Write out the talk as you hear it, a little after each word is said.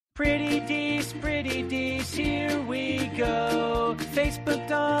Pretty Dees, here we go.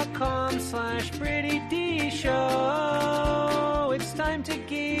 Facebook.com/Pretty Dees Show. It's time to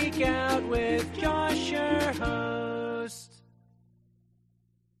geek out with Josh, your host.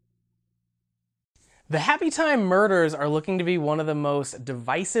 The Happy Time Murders are looking to be one of the most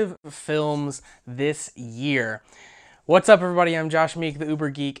divisive films this year. What's up, everybody? I'm Josh Meek, the Uber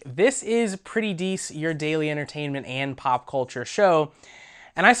Geek. This is Pretty Dees, your daily entertainment and pop culture show.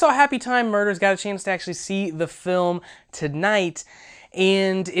 And I saw Happy Time Murders, got a chance to actually see the film tonight,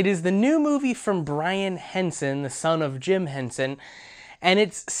 and it is the new movie from Brian Henson, the son of Jim Henson, and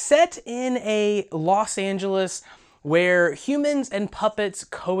it's set in a Los Angeles where humans and puppets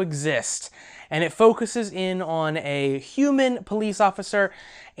coexist, and it focuses in on a human police officer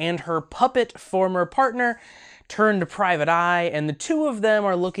and her puppet former partner turned private eye, and the two of them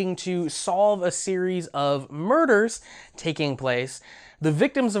are looking to solve a series of murders taking place, the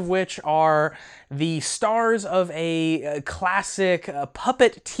victims of which are the stars of a classic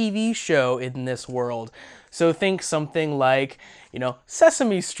puppet TV show in this world. So think something like,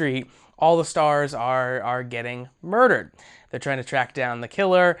 Sesame Street. All the stars are getting murdered. They're trying to track down the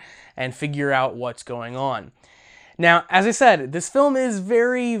killer and figure out what's going on. Now, as I said, this film is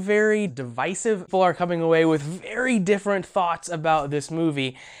very, very divisive. People are coming away with very different thoughts about this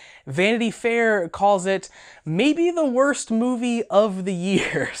movie. Vanity Fair calls it maybe the worst movie of the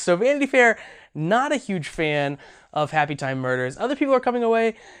year. So Vanity Fair, not a huge fan of Happy Time Murders. Other people are coming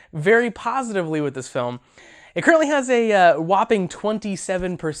away very positively with this film. It currently has a whopping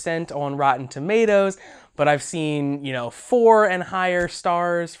 27% on Rotten Tomatoes, but I've seen, 4 and higher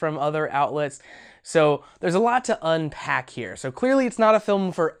stars from other outlets. So there's a lot to unpack here. So clearly it's not a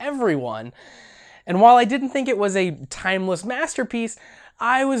film for everyone. And while I didn't think it was a timeless masterpiece,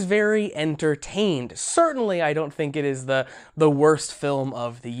 I was very entertained. Certainly, I don't think it is the worst film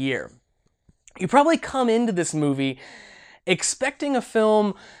of the year. You probably come into this movie expecting a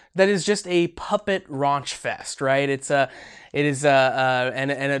film that is just a puppet raunch fest, right? It is an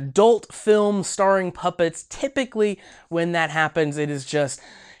adult film starring puppets. Typically, when that happens, it is just,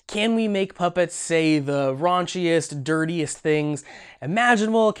 can we make puppets say the raunchiest, dirtiest things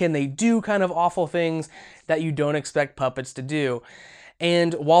imaginable? Can they do kind of awful things that you don't expect puppets to do?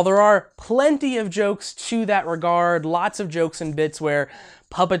 And while there are plenty of jokes to that regard, lots of jokes and bits where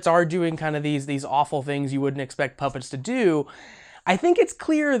puppets are doing kind of these awful things you wouldn't expect puppets to do, I think it's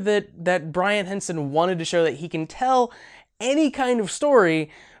clear that Brian Henson wanted to show that he can tell any kind of story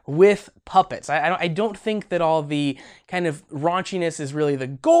with puppets. I don't think that all the kind of raunchiness is really the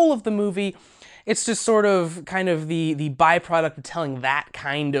goal of the movie. It's just sort of kind of the byproduct of telling that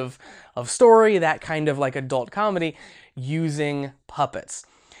kind of story, that kind of like adult comedy using puppets.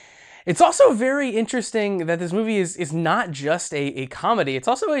 It's also very interesting that this movie is not just a comedy. It's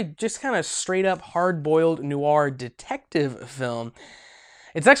also a just kind of straight up hard-boiled noir detective film.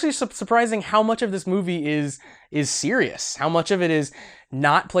 It's actually surprising how much of this movie is serious, how much of it is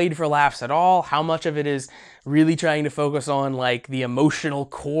not played for laughs at all, how much of it is really trying to focus on like the emotional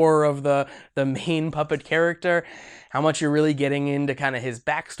core of the main puppet character, how much you're really getting into kind of his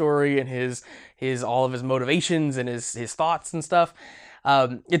backstory and his all of his motivations and his thoughts and stuff.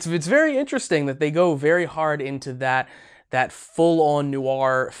 It's very interesting that they go very hard into that full-on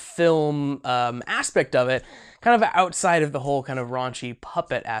noir film aspect of it, kind of outside of the whole kind of raunchy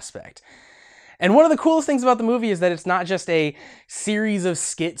puppet aspect. And one of the coolest things about the movie is that it's not just a series of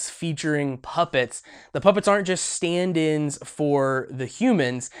skits featuring puppets. The puppets aren't just stand-ins for the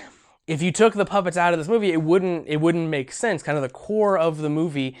humans. If you took the puppets out of this movie, it wouldn't make sense. Kind of the core of the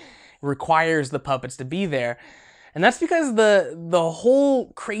movie requires the puppets to be there. And that's because the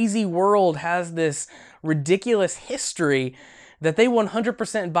whole crazy world has this ridiculous history that they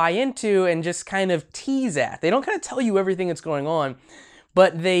 100% buy into and just kind of tease at. They don't kind of tell you everything that's going on,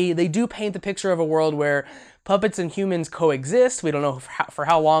 but they do paint the picture of a world where puppets and humans coexist. We don't know for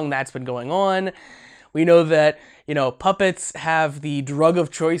how long that's been going on. We know that, puppets have the drug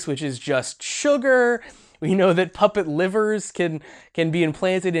of choice, which is just sugar. We know that puppet livers can be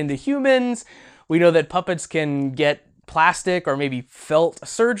implanted into humans. We know that puppets can get plastic or maybe felt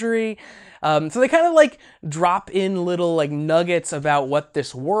surgery. So they kind of like drop in little like nuggets about what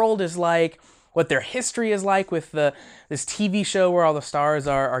this world is like, what their history is like with this TV show where all the stars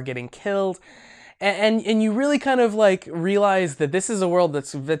are getting killed. And you really kind of like realize that this is a world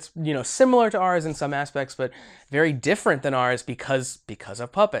that's similar to ours in some aspects, but very different than ours because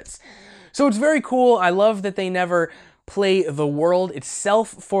of puppets. So it's very cool. I love that they never play the world itself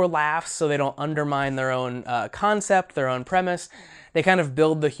for laughs, so they don't undermine their own concept, their own premise. They kind of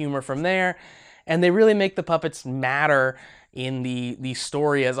build the humor from there, and they really make the puppets matter in the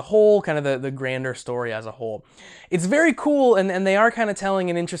story as a whole, kind of the grander story as a whole. It's very cool, and they are kind of telling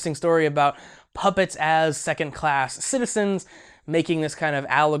an interesting story about puppets as second-class citizens, making this kind of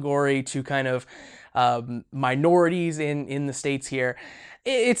allegory to kind of minorities in the States here.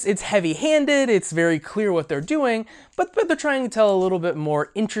 It's heavy-handed, it's very clear what they're doing, but they're trying to tell a little bit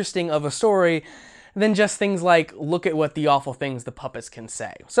more interesting of a story than just things like, look at what the awful things the puppets can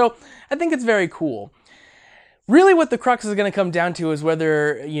say. So I think it's very cool. Really what the crux is going to come down to is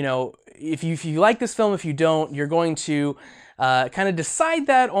whether, you know, if you like this film, if you don't, you're going to kind of decide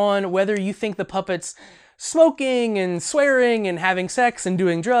that on whether you think the puppets smoking and swearing and having sex and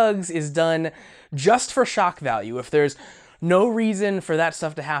doing drugs is done just for shock value. If there's no reason for that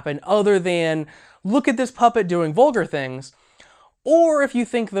stuff to happen other than, look at this puppet doing vulgar things, or if you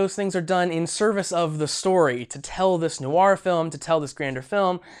think those things are done in service of the story, to tell this noir film, to tell this grander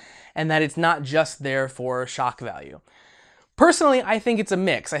film, and that it's not just there for shock value. Personally, I think it's a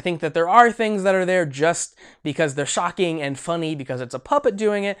mix. I think that there are things that are there just because they're shocking and funny because it's a puppet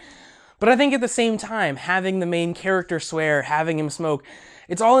doing it, but I think at the same time, having the main character swear, having him smoke,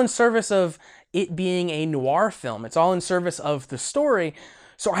 it's all in service of it being a noir film. It's all in service of the story.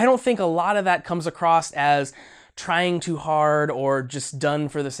 So I don't think a lot of that comes across as trying too hard or just done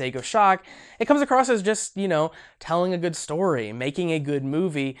for the sake of shock. It comes across as just, you know, telling a good story, making a good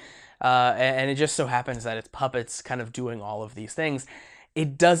movie, and it just so happens that it's puppets kind of doing all of these things.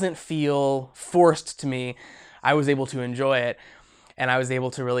 It doesn't feel forced to me. I was able to enjoy it, and I was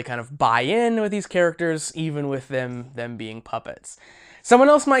able to really kind of buy in with these characters, even with them being puppets. Someone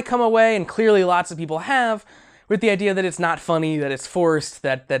else might come away, and clearly lots of people have, with the idea that it's not funny, that it's forced,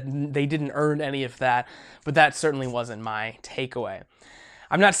 that they didn't earn any of that, but that certainly wasn't my takeaway.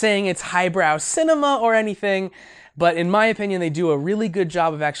 I'm not saying it's highbrow cinema or anything, but in my opinion, they do a really good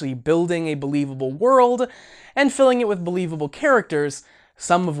job of actually building a believable world and filling it with believable characters,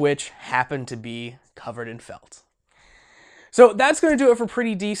 some of which happen to be covered in felt. So that's going to do it for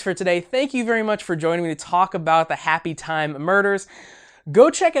Pretty Dece for today. Thank you very much for joining me to talk about the Happy Time Murders.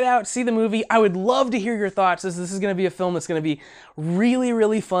 Go check it out, see the movie. I would love to hear your thoughts. This is going to be a film that's going to be really,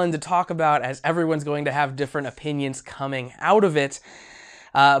 really fun to talk about, as everyone's going to have different opinions coming out of it.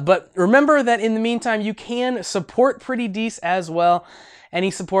 But remember that in the meantime, you can support Pretty Dece as well. Any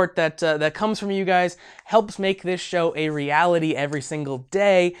support that comes from you guys helps make this show a reality every single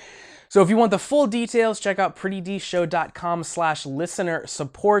day. So if you want the full details, check out prettydeceshow.com/listener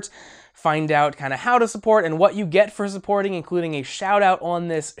support. Find out kind of how to support and what you get for supporting, including a shout out on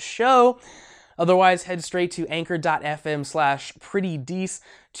this show. Otherwise, head straight to anchor.fm/prettydece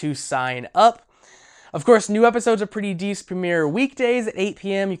to sign up. Of course, new episodes of Pretty Dece premiere weekdays at 8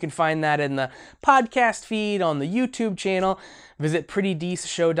 p.m. You can find that in the podcast feed on the YouTube channel. Visit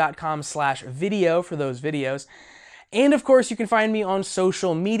prettydeceshow.com/video for those videos. And of course, you can find me on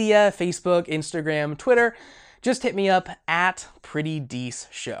social media, Facebook, Instagram, Twitter. Just hit me up at Pretty Dece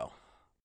Show.